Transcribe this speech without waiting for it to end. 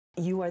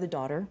You are the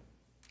daughter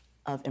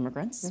of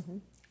immigrants,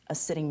 a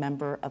sitting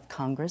member of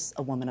Congress,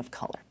 a woman of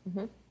color.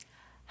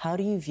 How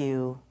do you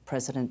view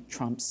President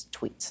Trump's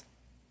tweets?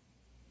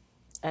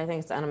 I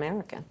think it's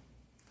un-American.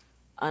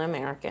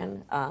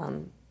 Un-American.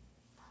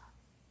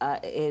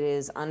 It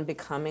is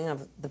unbecoming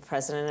of the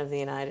President of the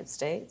United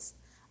States.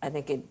 I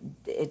think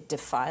it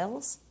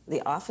defiles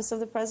the office of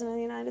the President of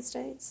the United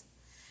States.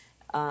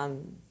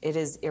 It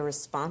is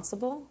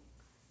irresponsible.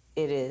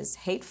 It is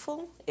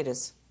hateful. It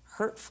is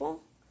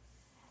hurtful.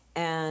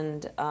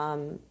 And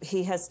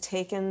he has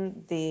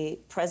taken the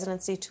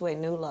presidency to a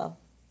new low.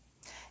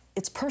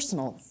 It's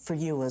personal for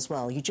you as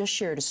well. You just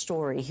shared a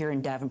story here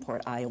in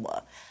Davenport,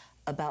 Iowa,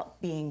 about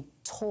being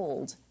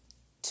told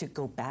to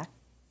go back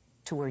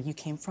to where you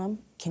came from.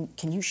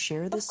 Can you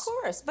share this? Of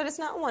course, but it's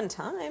not one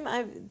time.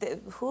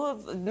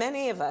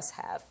 Many of us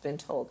have been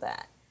told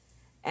that.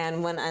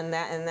 And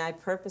I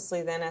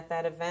purposely then at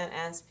that event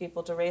asked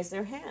people to raise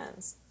their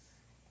hands,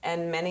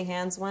 and many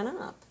hands went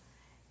up.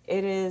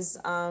 It is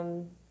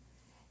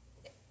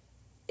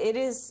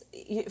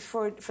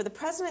for the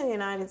President of the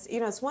United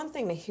States. It's one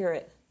thing to hear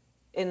it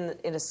in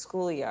a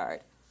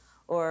schoolyard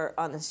or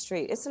on the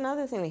street. It's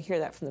another thing to hear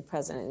that from the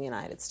President of the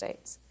United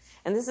States.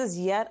 And this is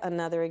yet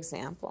another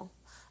example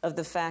of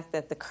the fact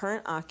that the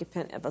current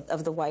occupant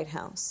of the White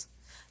House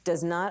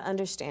does not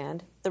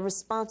understand the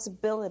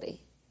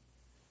responsibility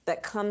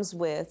that comes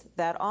with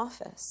that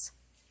office.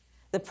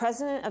 The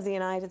President of the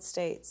United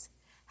States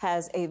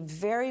has a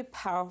very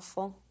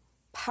powerful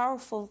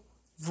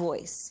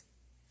voice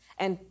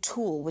and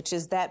tool, which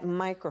is that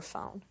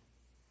microphone.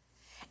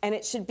 And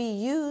it should be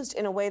used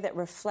in a way that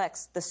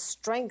reflects the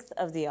strength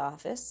of the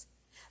office.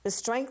 The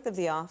strength of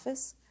the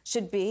office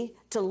should be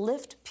to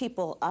lift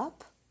people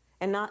up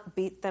and not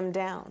beat them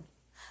down.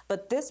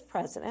 But this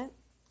president,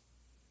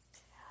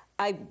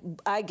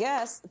 I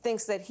guess,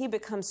 thinks that he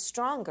becomes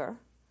stronger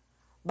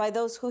by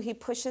those who he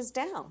pushes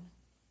down.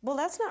 Well,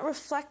 that's not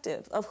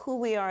reflective of who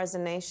we are as a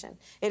nation.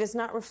 It is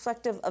not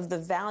reflective of the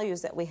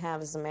values that we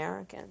have as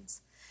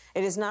Americans.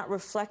 It is not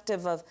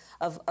reflective of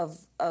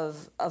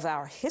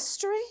our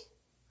history,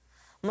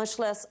 much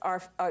less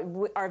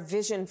our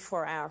vision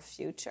for our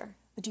future.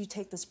 But do you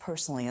take this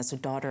personally as a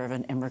daughter of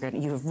an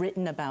immigrant? You have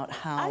written about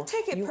how... I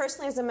take it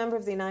personally as a member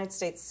of the United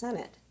States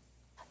Senate.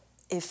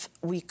 If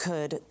we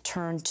could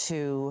turn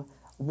to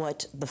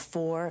what the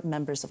 4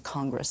 members of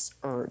Congress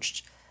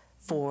urged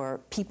for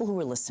people who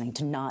are listening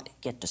to not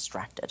get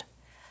distracted.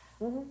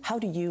 How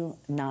do you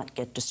not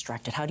get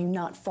distracted? How do you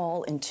not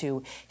fall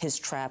into his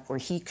trap where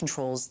he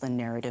controls the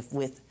narrative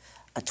with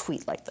a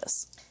tweet like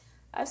this?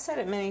 I've said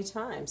it many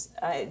times.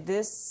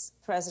 This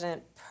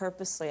president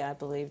purposely, I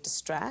believe,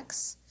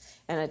 distracts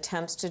and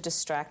attempts to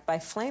distract by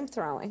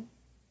flame-throwing,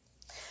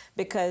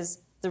 because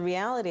the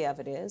reality of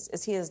it is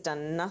he has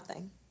done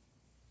nothing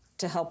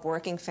to help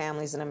working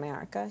families in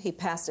America. He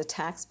passed a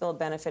tax bill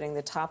benefiting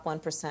the top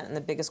 1% and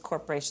the biggest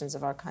corporations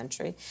of our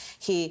country.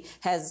 He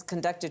has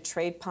conducted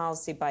trade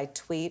policy by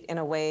tweet in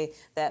a way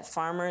that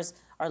farmers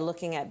are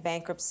looking at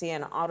bankruptcy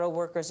and auto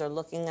workers are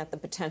looking at the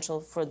potential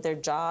for their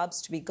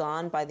jobs to be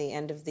gone by the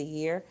end of the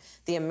year.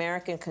 The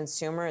American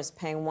consumer is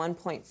paying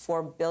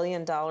 $1.4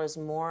 billion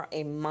more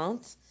a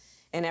month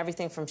in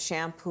everything from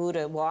shampoo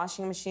to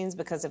washing machines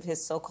because of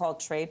his so-called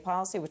trade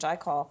policy, which I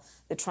call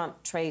the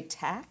Trump trade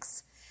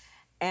tax.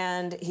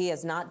 And he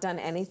has not done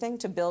anything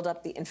to build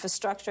up the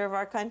infrastructure of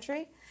our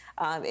country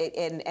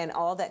and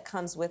all that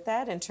comes with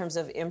that in terms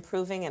of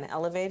improving and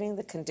elevating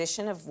the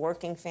condition of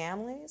working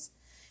families.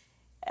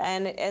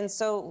 And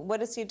so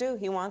what does he do?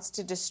 He wants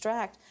to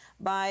distract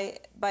by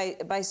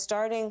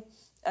starting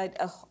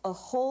a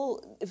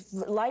whole,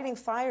 lighting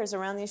fires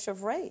around the issue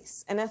of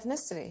race and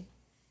ethnicity.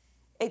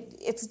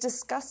 It's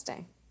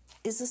disgusting.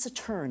 Is this a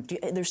turn?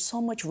 There's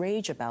so much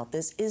rage about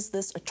this. Is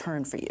this a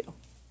turn for you?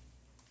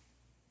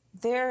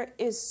 There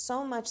is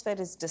so much that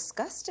is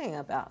disgusting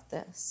about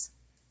this.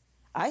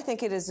 I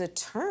think it is a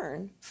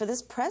turn for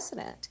this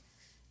president.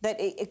 That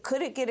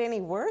could it get any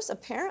worse?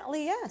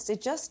 Apparently, yes,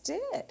 it just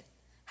did.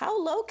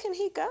 How low can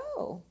he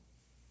go?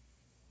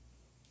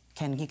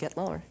 Can he get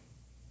lower?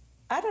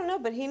 I don't know,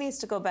 but he needs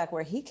to go back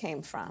where he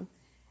came from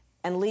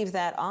and leave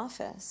that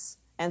office.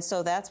 And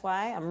so that's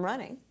why I'm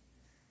running,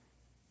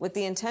 with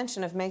the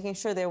intention of making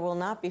sure there will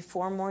not be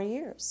 4 more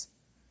years.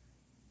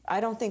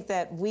 I don't think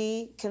that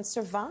we can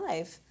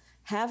survive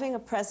having a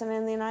president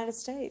in the United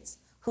States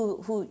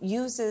who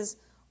uses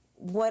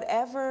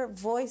whatever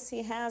voice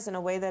he has in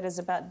a way that is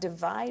about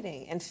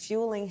dividing and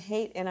fueling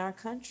hate in our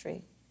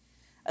country.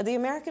 The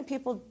American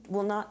people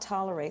will not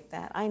tolerate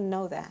that. I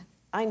know that.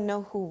 I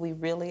know who we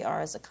really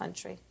are as a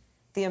country.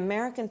 The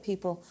American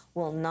people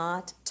will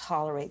not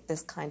tolerate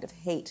this kind of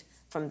hate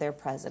from their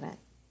president.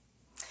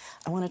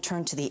 I want to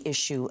turn to the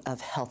issue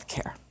of health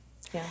care.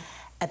 Yeah.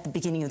 At the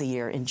beginning of the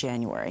year, in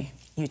January,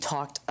 you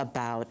talked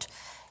about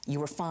you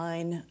were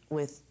fine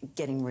with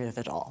getting rid of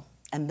it all.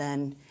 And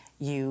then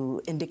you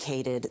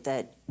indicated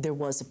that there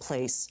was a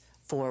place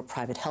for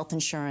private health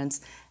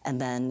insurance,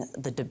 and then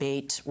the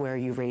debate where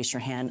you raise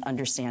your hand,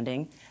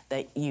 understanding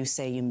that you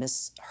say you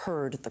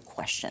misheard the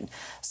question.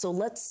 So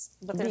let's...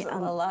 But there's a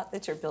lot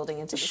that you're building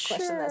into this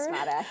question that's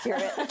not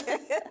accurate.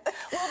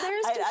 Well,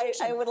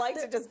 there's I would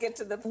like to just get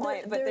to the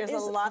point, but there's a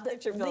lot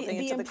that you're building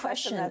into the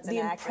question that's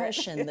inaccurate. The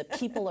impression that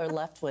people are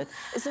left with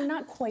is they're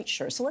not quite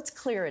sure. So let's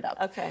clear it up.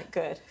 Okay,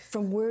 good.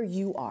 From where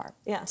you are,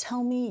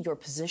 tell me your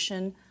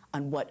position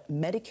on what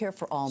Medicare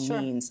for All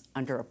means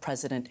under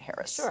President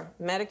Harris. Sure.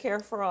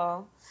 Medicare for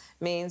All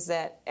means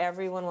that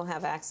everyone will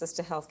have access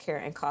to health care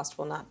and cost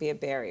will not be a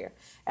barrier.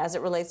 As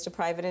it relates to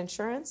private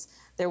insurance,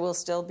 there will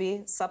still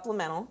be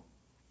supplemental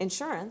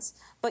insurance,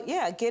 but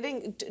yeah,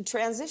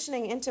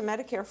 transitioning into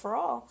Medicare for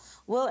All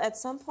will at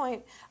some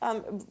point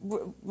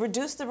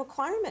reduce the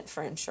requirement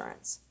for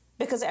insurance,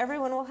 because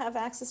everyone will have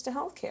access to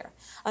health care.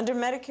 Under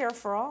Medicare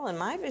for All, in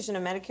my vision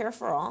of Medicare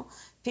for All,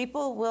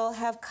 people will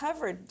have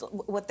covered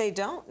what they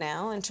don't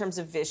now in terms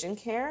of vision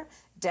care,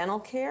 dental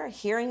care,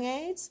 hearing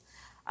aids.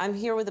 I'm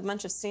here with a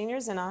bunch of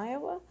seniors in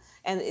Iowa,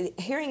 and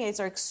hearing aids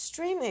are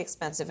extremely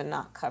expensive and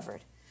not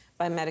covered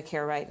by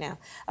Medicare right now.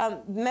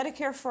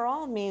 Medicare for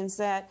All means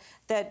that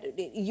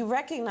you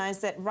recognize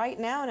that right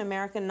now in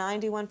America,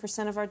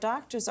 91% of our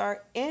doctors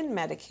are in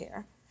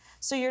Medicare.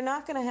 So you're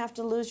not going to have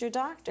to lose your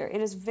doctor.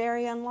 It is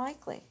very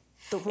unlikely.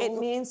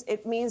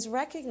 It means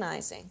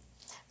recognizing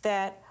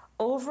that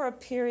over a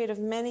period of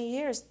many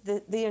years,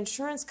 the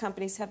insurance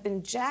companies have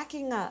been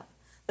jacking up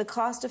the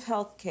cost of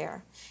health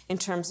care in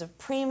terms of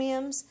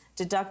premiums,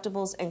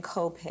 deductibles, and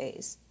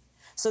co-pays.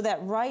 So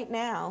that right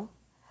now,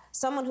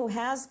 someone who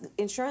has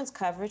insurance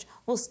coverage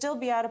will still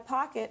be out of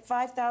pocket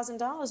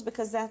 $5,000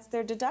 because that's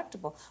their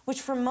deductible,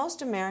 which for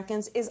most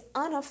Americans is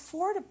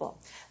unaffordable.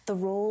 The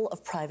role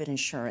of private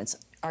insurance,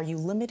 are you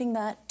limiting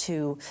that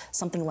to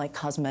something like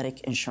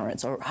cosmetic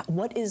insurance? Or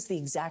what is the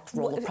exact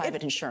role of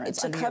private insurance?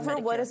 To cover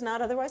what is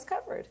not otherwise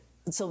covered.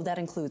 So that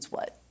includes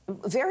what?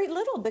 Very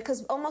little,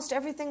 because almost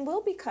everything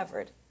will be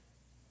covered.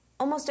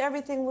 Almost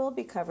everything will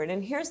be covered.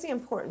 And here's the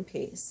important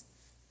piece.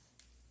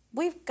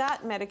 We've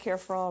got Medicare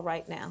for All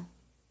right now.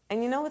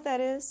 And you know what that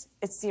is?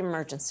 It's the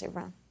emergency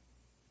room.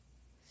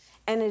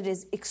 And it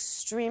is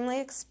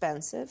extremely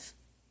expensive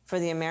for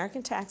the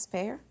American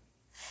taxpayer.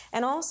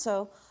 And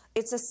also,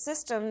 it's a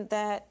system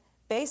that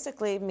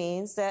basically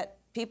means that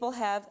people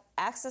have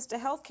access to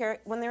health care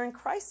when they're in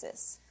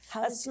crisis.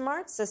 A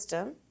smart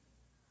system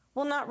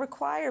will not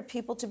require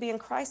people to be in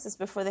crisis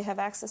before they have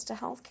access to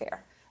health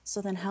care. So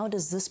then how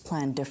does this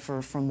plan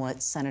differ from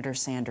what Senator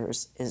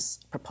Sanders is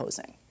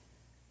proposing?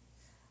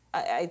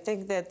 I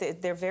think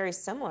that they're very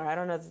similar. I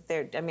don't know that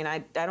they're, I mean, I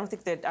don't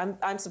think that,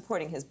 I'm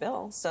supporting his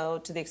bill. So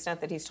to the extent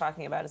that he's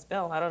talking about his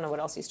bill, I don't know what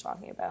else he's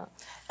talking about.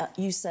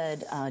 You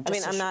said... I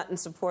mean, I'm not in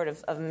support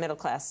of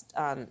middle-class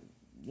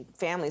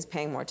families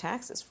paying more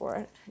taxes for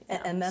it.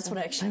 And that's what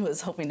I actually was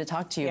hoping to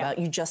talk to you about.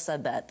 You just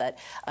said that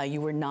you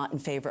were not in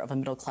favor of a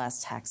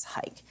middle-class tax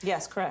hike.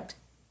 Yes, correct.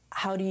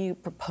 How do you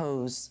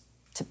propose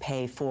to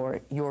pay for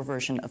your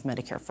version of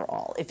Medicare for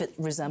All, if it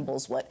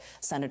resembles what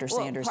Senator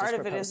Sanders is proposing?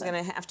 Part of it is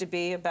going to have to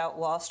be about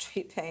Wall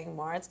Street paying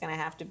more. It's going to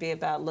have to be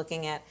about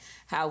looking at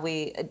how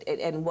we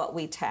and what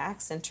we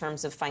tax in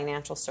terms of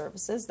financial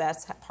services.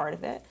 That's part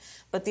of it.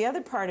 But the other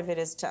part of it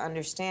is to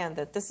understand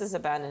that this is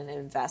about an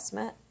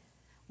investment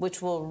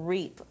which will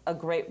reap a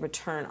great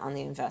return on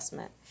the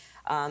investment.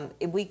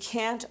 We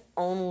can't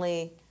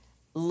only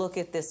look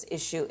at this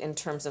issue in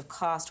terms of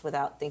cost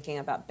without thinking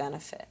about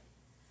benefit.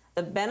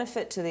 The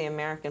benefit to the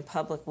American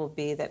public will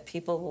be that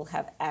people will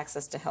have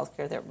access to health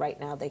care that right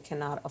now they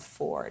cannot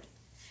afford.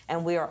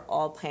 And we are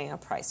all paying a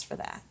price for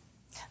that.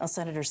 Now,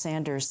 Senator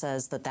Sanders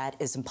says that that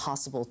is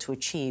impossible to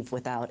achieve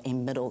without a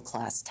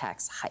middle-class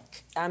tax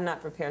hike. I'm not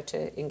prepared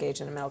to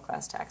engage in a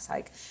middle-class tax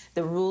hike.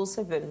 The rules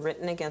have been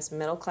written against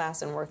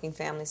middle-class and working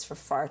families for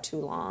far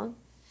too long,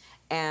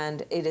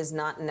 and it is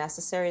not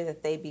necessary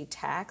that they be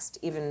taxed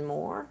even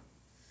more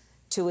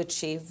to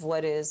achieve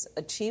what is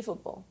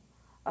achievable.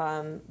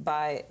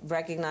 By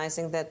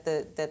recognizing that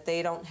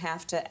they don't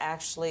have to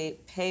actually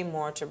pay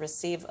more to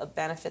receive a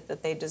benefit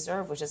that they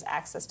deserve, which is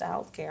access to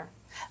health care.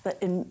 But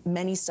in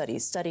many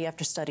studies, study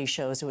after study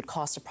shows it would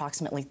cost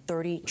approximately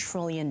 $30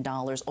 trillion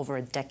over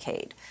a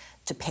decade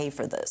to pay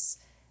for this.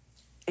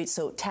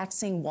 So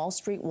taxing Wall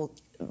Street will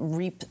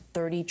reap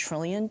 $30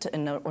 trillion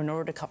in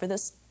order to cover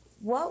this?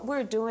 What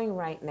we're doing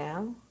right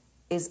now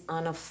is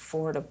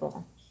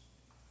unaffordable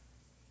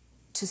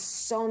to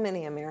so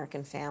many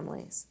American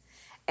families.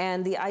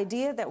 And the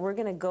idea that we're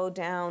going to go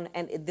down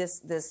and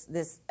this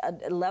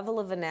level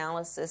of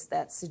analysis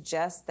that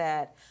suggests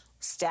that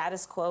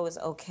status quo is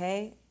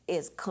okay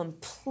is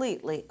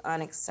completely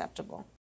unacceptable.